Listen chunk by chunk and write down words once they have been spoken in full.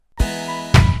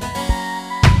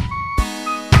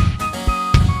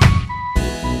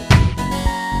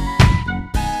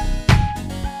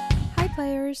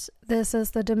Gamers. This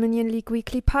is the Dominion League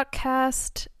Weekly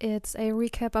Podcast. It's a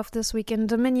recap of this week in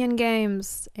Dominion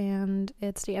games, and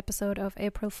it's the episode of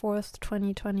April 4th,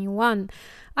 2021.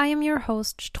 I am your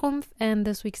host, Strumpf, and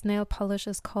this week's nail polish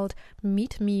is called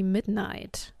Meet Me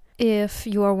Midnight. If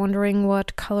you are wondering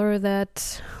what color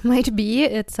that might be,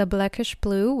 it's a blackish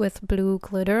blue with blue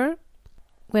glitter.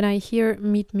 When I hear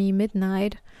Meet Me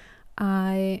Midnight,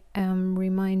 I am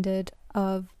reminded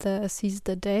of the Seize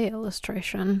the Day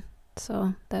illustration.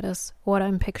 So that is what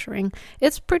I'm picturing.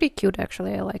 It's pretty cute,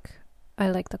 actually. I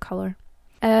like the color.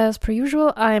 As per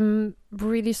usual, I'm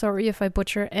really sorry if I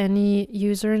butcher any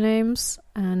usernames,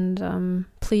 and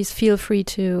please feel free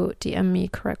to DM me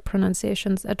correct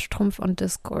pronunciations at Strumpf on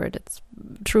Discord. It's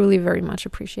truly very much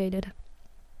appreciated.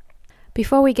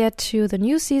 Before we get to the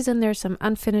new season, there's some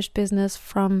unfinished business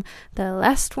from the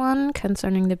last one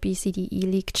concerning the BCDE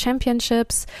League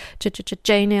Championships.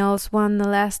 J-Nails won the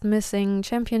last missing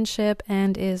championship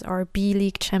and is our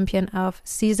B-League champion of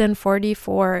Season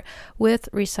 44, with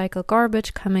Recycle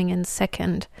Garbage coming in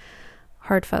second.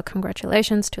 Heartfelt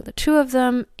congratulations to the two of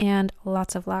them, and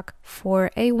lots of luck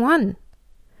for A1.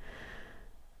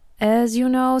 As you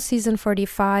know, Season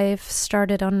 45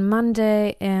 started on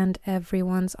Monday and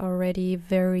everyone's already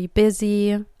very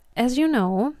busy. As you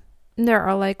know, there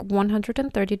are like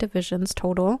 130 divisions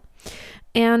total,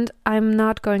 and I'm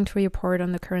not going to report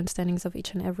on the current standings of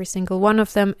each and every single one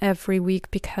of them every week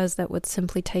because that would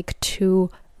simply take too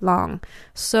long.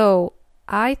 So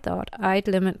I thought I'd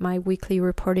limit my weekly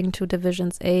reporting to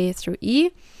divisions A through E,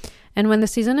 and when the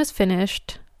season is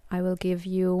finished, I will give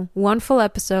you one full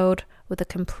episode with a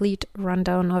complete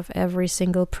rundown of every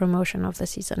single promotion of the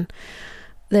season.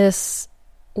 This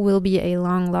will be a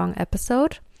long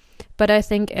episode, but I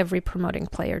think every promoting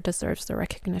player deserves the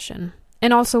recognition.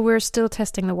 And also, we're still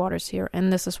testing the waters here,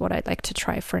 and this is what I'd like to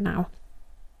try for now.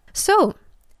 So,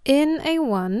 in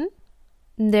A1,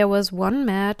 there was one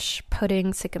match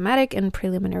putting Sycomatic in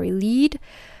preliminary lead.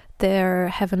 There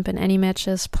haven't been any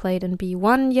matches played in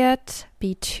B1 yet.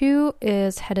 B2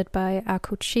 is headed by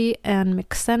Akuchi and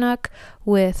Mixenok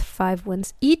with 5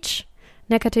 wins each.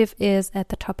 Negative is at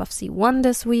the top of C1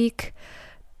 this week.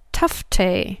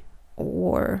 Tufte,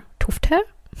 or Tufte,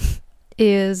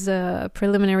 is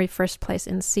preliminary first place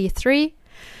in C3.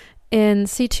 In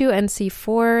C2 and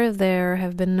C4, there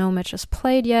have been no matches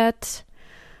played yet.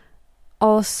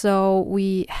 Also,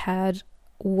 we had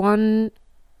one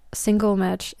single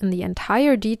match in the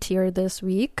entire D tier this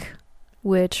week,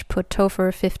 which put Topher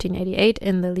 1588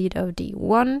 in the lead of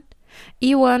D1.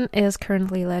 E1 is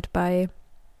currently led by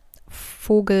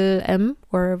Vogel M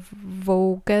or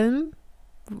Vogelm.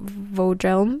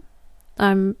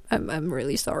 I'm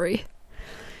really sorry.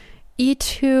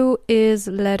 E2 is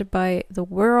led by The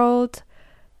World.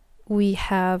 We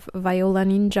have Viola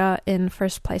Ninja in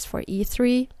first place for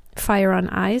E3. Fire on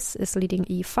Ice is leading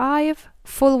E5.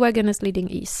 Full Wagon is leading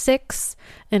E6.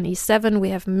 In E7 we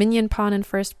have Minion Pawn in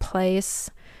first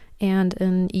place. And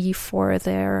in E4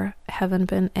 there haven't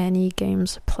been any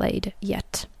games played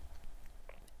yet.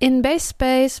 In base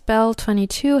space, Bell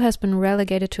 22 has been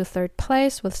relegated to third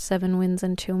place with 7 wins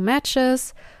and 2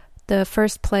 matches. The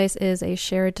first place is a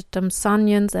shared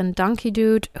Damsonians and Donkey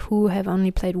Dude, who have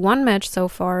only played 1 match so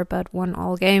far but won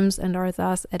all games and are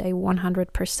thus at a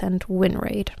 100% win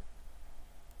rate.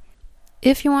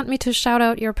 If you want me to shout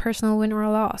out your personal win or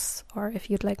loss, or if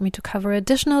you'd like me to cover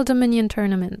additional Dominion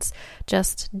tournaments,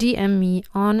 just DM me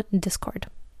on Discord.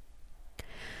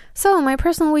 So, my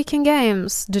personal week in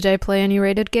games. Did I play any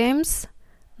rated games?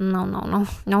 No,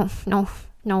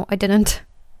 I didn't.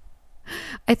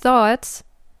 I thought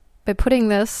by putting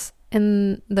this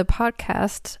in the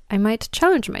podcast, I might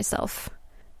challenge myself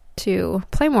to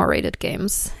play more rated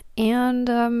games, and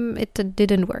it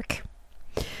didn't work.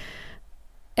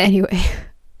 Anyway,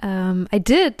 I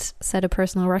did set a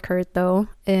personal record, though,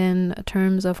 in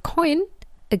terms of coin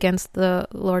against the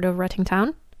Lord of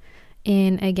Rettingtown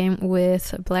in a game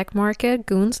with Black Market,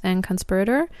 Goons, and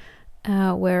Conspirator,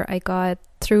 where I got,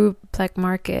 through Black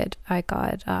Market, I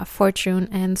got Fortune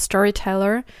and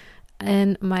Storyteller.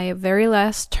 In my very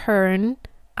last turn,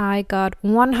 I got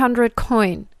 100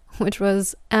 coin, which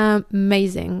was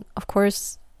amazing. Of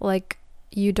course, like,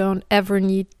 you don't ever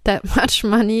need that much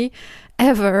money,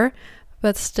 ever,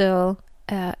 but still,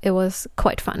 it was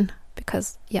quite fun,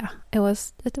 because, yeah, it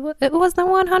was the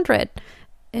 100.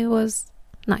 It was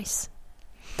nice.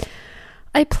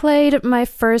 I played my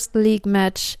first league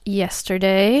match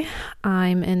yesterday.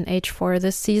 I'm in H4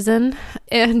 this season,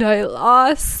 and I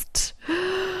lost,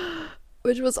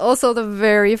 which was also the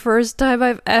very first time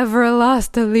I've ever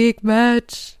lost a league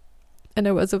match. And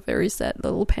I was a very sad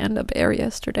little panda bear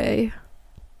yesterday.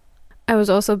 I was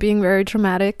also being very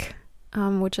dramatic,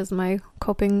 which is my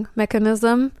coping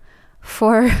mechanism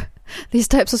for these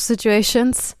types of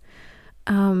situations.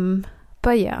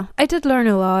 But yeah, I did learn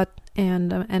a lot,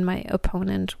 and my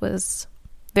opponent was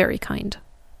very kind.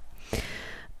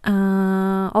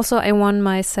 Also, I won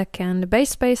my second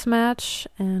base space match,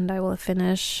 and I will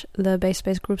finish the base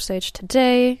space group stage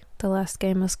today. The last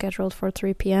game is scheduled for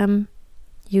 3 p.m.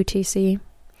 UTC.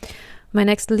 My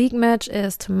next league match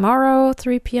is tomorrow,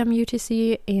 3 p.m.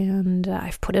 UTC, and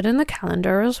I've put it in the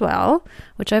calendar as well,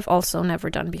 which I've also never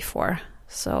done before.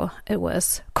 So it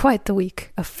was quite the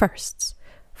week of firsts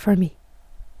for me.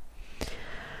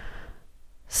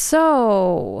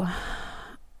 So,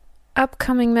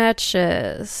 upcoming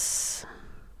matches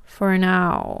for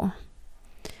now.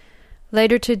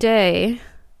 Later today,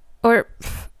 or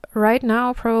right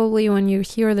now, probably when you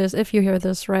hear this, if you hear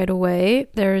this right away,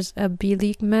 there's a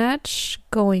B-League match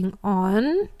going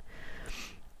on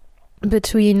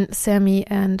between Sammy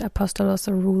and Apostolos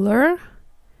the Ruler.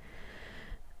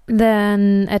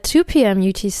 Then at 2 p.m.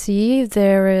 UTC,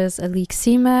 there is a League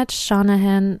C match,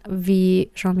 Shanahan v.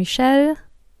 Jean-Michel.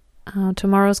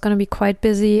 Tomorrow is going to be quite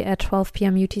busy. At 12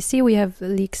 p.m. UTC, we have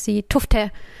League C,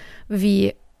 Tufte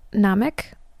v.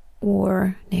 Namek,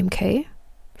 or Name K.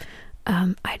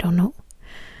 I don't know.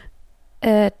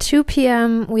 At 2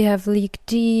 p.m. we have League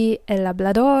D, El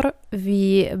Hablador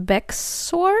v.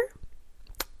 Bexor.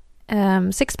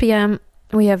 6 p.m.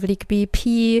 we have League B,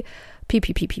 P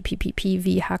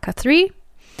v. HK3.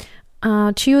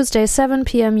 Tuesday, 7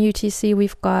 p.m. UTC,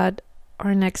 we've got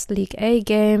our next League A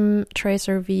game,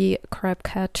 Tracer v. Crab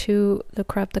Cat 2, the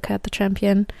Crab the Cat, the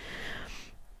champion.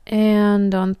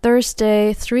 And on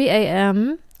Thursday, 3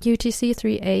 a.m.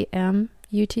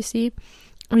 UTC,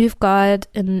 we've got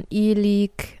an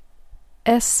E-League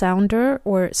S-Sounder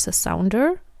or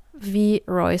S-Sounder v.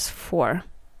 Royce 4.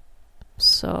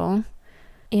 So,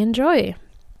 enjoy.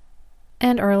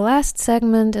 And our last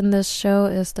segment in this show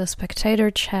is the Spectator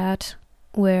Chat,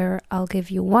 where I'll give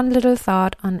you one little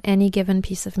thought on any given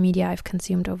piece of media I've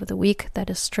consumed over the week that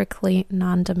is strictly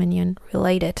non-Dominion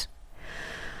related.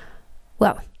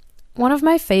 Well, one of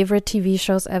my favorite TV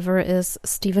shows ever is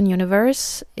Steven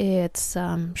Universe. It's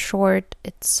short,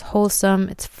 it's wholesome,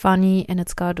 it's funny, and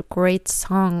it's got great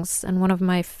songs. And one of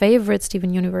my favorite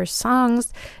Steven Universe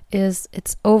songs is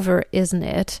It's Over, Isn't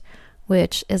It?,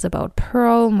 which is about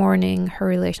Pearl mourning her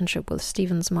relationship with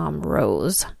Steven's mom,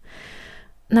 Rose.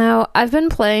 Now, I've been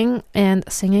playing and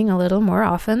singing a little more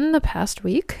often the past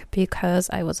week because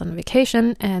I was on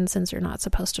vacation, and since you're not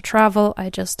supposed to travel, I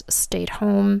just stayed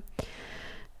home.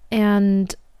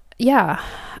 And yeah,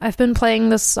 I've been playing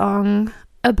this song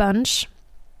a bunch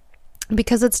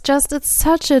because it's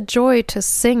such a joy to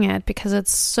sing it because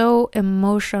it's so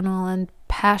emotional and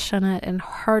passionate and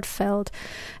heartfelt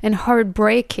and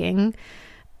heartbreaking.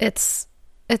 It's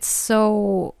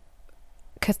so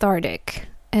cathartic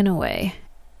in a way.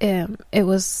 It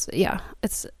was, yeah,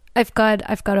 I've got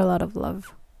a lot of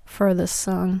love for this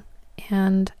song,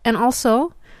 and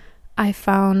also I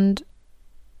found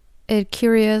it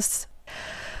curious.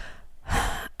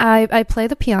 I play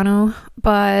the piano,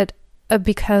 but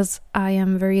because I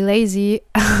am very lazy,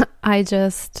 I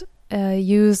just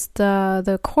use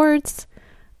the chords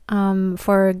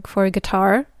for a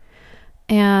guitar,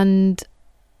 and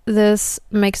this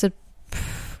makes it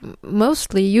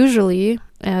usually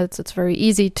it's very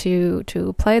easy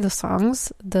to play the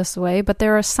songs this way, but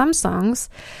there are some songs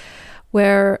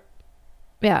where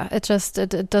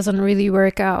it doesn't really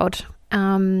work out,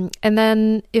 and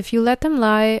then if you let them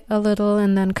lie a little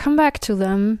and then come back to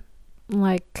them,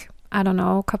 like, I don't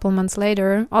know, a couple months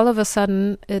later, all of a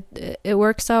sudden it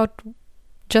works out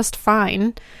just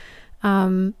fine.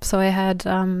 So I had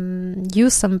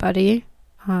Use Somebody,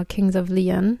 Kings of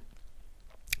Leon,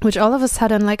 which all of a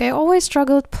sudden, like, I always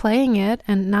struggled playing it,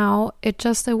 and now it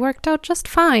worked out just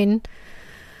fine.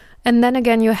 And then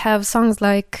again, you have songs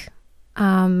like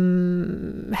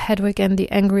Hedwig and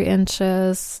the Angry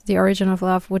Inches, The Origin of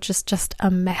Love, which is just a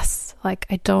mess. Like,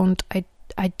 I don't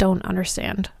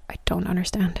understand. I don't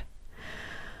understand.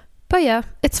 But yeah,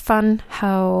 it's fun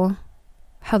how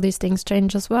these things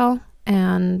change as well,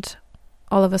 and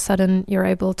all of a sudden you're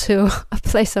able to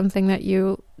play something that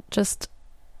you just,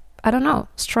 I don't know,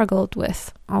 struggled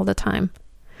with all the time.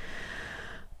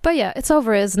 But yeah, It's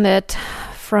Over, Isn't It?,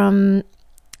 from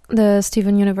the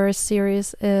Steven Universe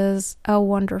series is a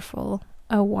wonderful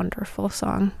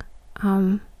song.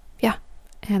 Yeah,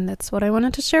 and that's what I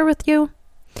wanted to share with you.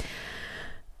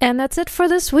 And that's it for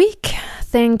this week.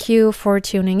 Thank you for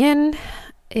tuning in.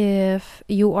 if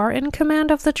you are in command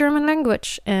of the German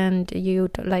language and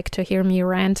you'd like to hear me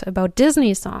rant about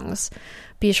Disney songs,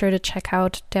 be sure to check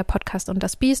out Der Podcast und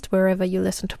das Biest wherever you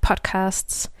listen to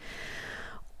podcasts,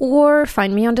 or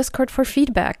find me on Discord for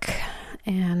feedback.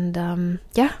 And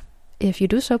if you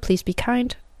do so, please be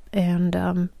kind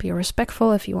and be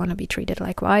respectful if you want to be treated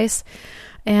likewise.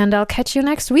 And I'll catch you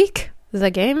next week. The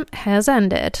game has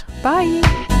ended.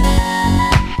 Bye!